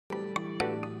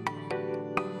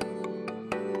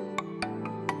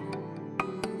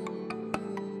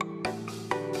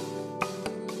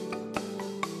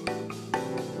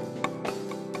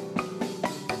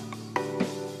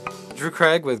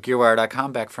Krag with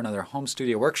GearWire.com, back for another home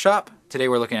studio workshop. Today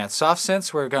we're looking at soft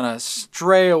synths. We're going to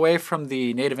stray away from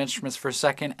the native instruments for a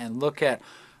second and look at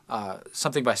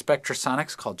something by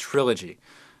Spectrasonics called Trilogy.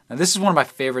 Now this is one of my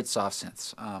favorite soft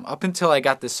synths. Up until I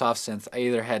got this soft synth, I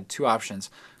either had two options: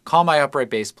 call my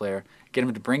upright bass player, get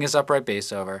him to bring his upright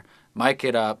bass over, mic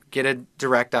it up, get a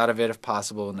direct out of it if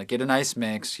possible, and get a nice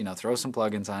mix, throw some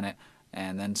plugins on it,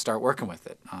 and then start working with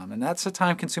it. And that's a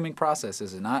time-consuming process,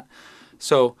 is it not?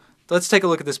 So let's take a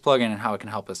look at this plugin and how it can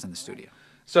help us in the studio.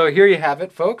 So here you have it,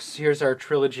 folks. Here's our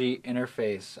Trilogy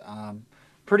interface.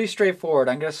 Pretty straightforward.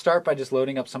 I'm going to start by just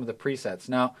loading up some of the presets.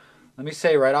 Now, let me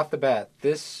say right off the bat,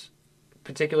 this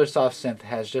particular soft synth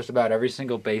has just about every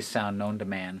single bass sound known to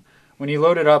man. When you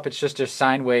load it up, it's just a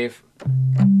sine wave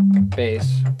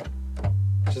bass,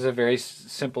 which is a very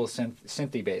simple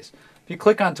synthy bass. If you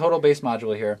click on Total Bass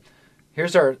Module here,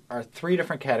 here's our three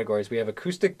different categories. We have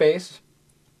acoustic bass,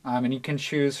 and you can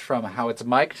choose from how it's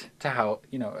mic'd to how,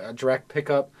 a direct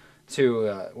pickup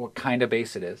to what kind of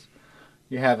bass it is.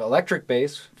 You have electric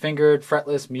bass, fingered,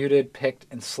 fretless, muted, picked,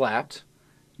 and slapped.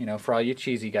 For all you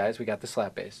cheesy guys, we got the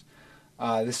slap bass.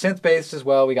 The synth bass as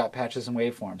well, we got patches and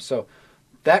waveforms. So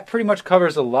that pretty much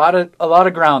covers a lot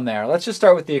of ground there. Let's just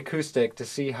start with the acoustic to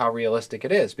see how realistic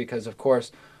it is, because of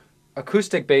course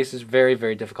acoustic bass is very,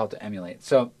 very difficult to emulate.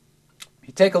 So if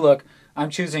you take a look, I'm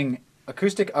choosing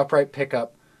acoustic upright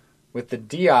pickup with the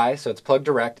DI, so it's plug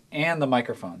direct, and the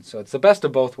microphone. So it's the best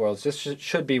of both worlds. This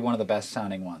should be one of the best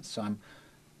sounding ones. So I'm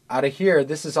out of here.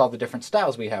 This is all the different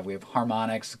styles we have. We have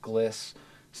harmonics, gliss,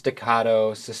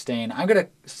 staccato, sustain. I'm going to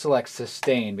select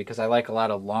sustain because I like a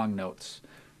lot of long notes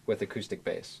with acoustic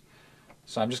bass.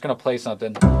 So I'm just going to play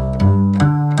something.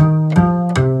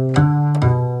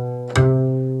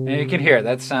 And you can hear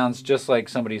that sounds just like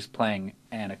somebody's playing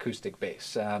an acoustic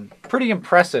bass. Pretty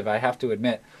impressive, I have to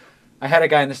admit. I had a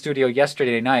guy in the studio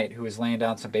yesterday night who was laying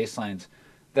down some bass lines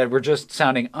that were just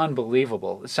sounding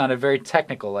unbelievable. It sounded very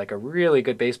technical, like a really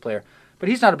good bass player. But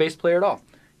he's not a bass player at all.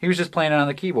 He was just playing it on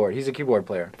the keyboard. He's a keyboard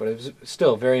player, but it was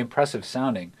still very impressive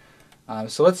sounding.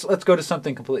 So let's go to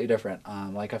something completely different,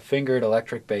 like a fingered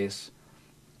electric bass,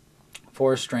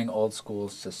 4-string old school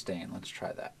sustain. Let's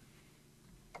try that.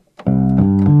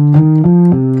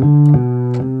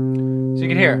 So you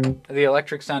can hear the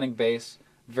electric sounding bass,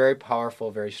 very powerful,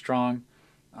 very strong,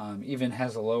 even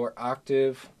has a lower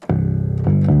octave,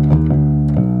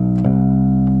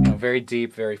 very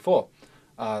deep, very full.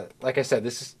 Like I said,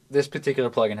 this particular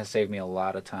plugin has saved me a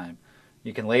lot of time.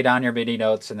 You can lay down your MIDI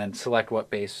notes and then select what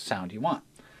bass sound you want.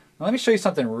 Now let me show you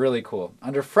something really cool.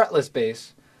 Under fretless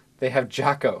bass, they have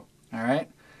Jaco. All right.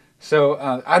 So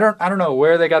I don't know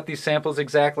where they got these samples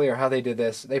exactly or how they did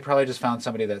this. They probably just found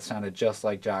somebody that sounded just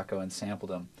like Jaco and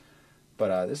sampled them.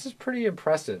 But this is pretty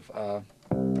impressive. So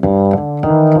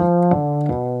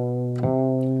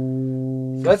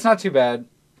that's not too bad.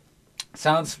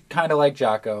 Sounds kind of like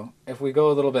Jaco. If we go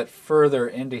a little bit further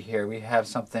into here, we have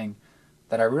something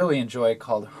that I really enjoy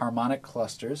called harmonic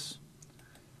clusters.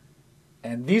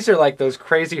 And these are like those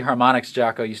crazy harmonics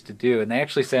Jaco used to do, and they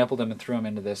actually sampled them and threw them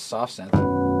into this soft synth.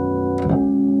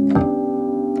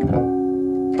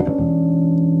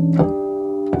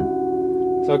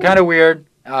 So kind of weird.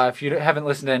 If you haven't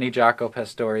listened to any Jaco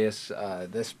Pastorius,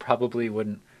 this probably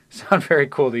wouldn't sound very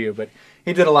cool to you, but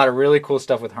he did a lot of really cool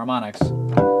stuff with harmonics.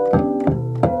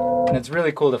 And it's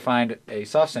really cool to find a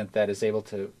soft synth that is able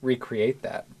to recreate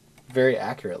that very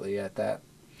accurately at that.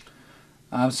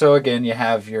 So again, you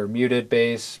have your muted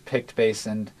bass, picked bass,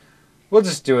 and we'll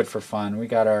just do it for fun. We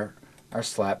got our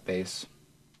slap bass.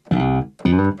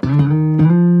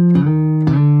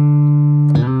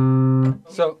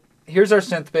 So here's our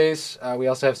synth bass. We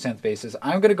also have synth basses.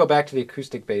 I'm going to go back to the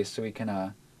acoustic bass so we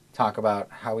can talk about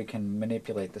how we can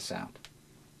manipulate the sound.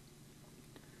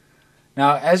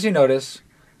 Now, as you notice,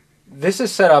 this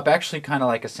is set up actually kind of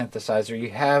like a synthesizer. You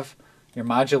have your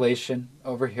modulation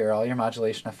over here, all your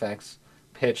modulation effects,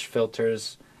 pitch,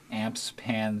 filters, amps,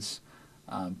 pans,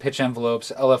 pitch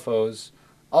envelopes, LFOs,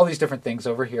 all these different things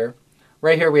over here.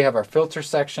 Right here we have our filter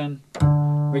section.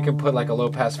 We can put like a low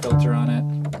pass filter on it.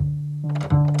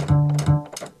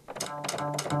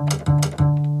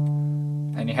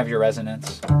 And you have your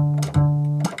resonance. So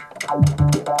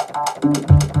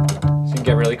you can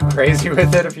get really crazy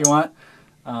with it if you want.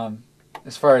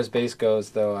 As far as bass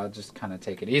goes, though, I'll just kind of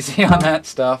take it easy on that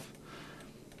stuff.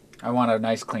 I want a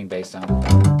nice clean bass sound.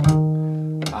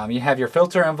 You have your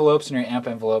filter envelopes and your amp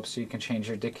envelopes, so you can change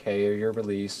your decay or your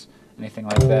release, anything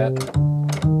like that.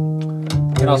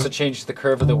 You can also change the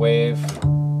curve of the wave,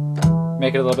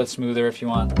 make it a little bit smoother if you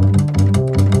want.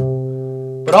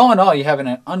 But all in all, you have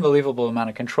an unbelievable amount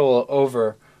of control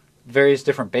over various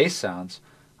different bass sounds.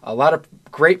 a lot of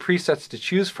great presets to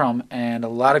choose from and a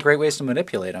lot of great ways to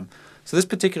manipulate them. So this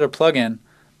particular plugin,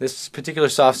 this particular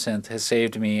soft synth has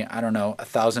saved me, I don't know,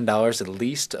 $1,000 at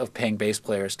least of paying bass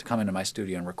players to come into my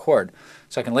studio and record.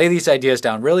 So I can lay these ideas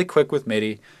down really quick with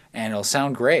MIDI and it'll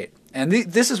sound great. And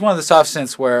this is one of the soft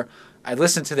synths where I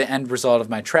listen to the end result of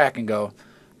my track and go,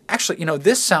 actually, you know,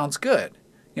 this sounds good.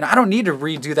 You know, I don't need to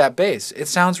redo that bass. It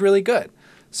sounds really good.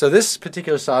 So this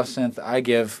particular soft synth I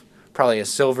give probably a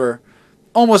silver,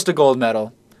 almost a gold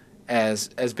medal, as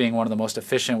being one of the most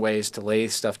efficient ways to lay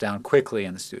stuff down quickly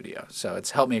in the studio. So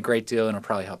it's helped me a great deal and it'll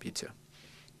probably help you too.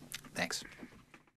 Thanks.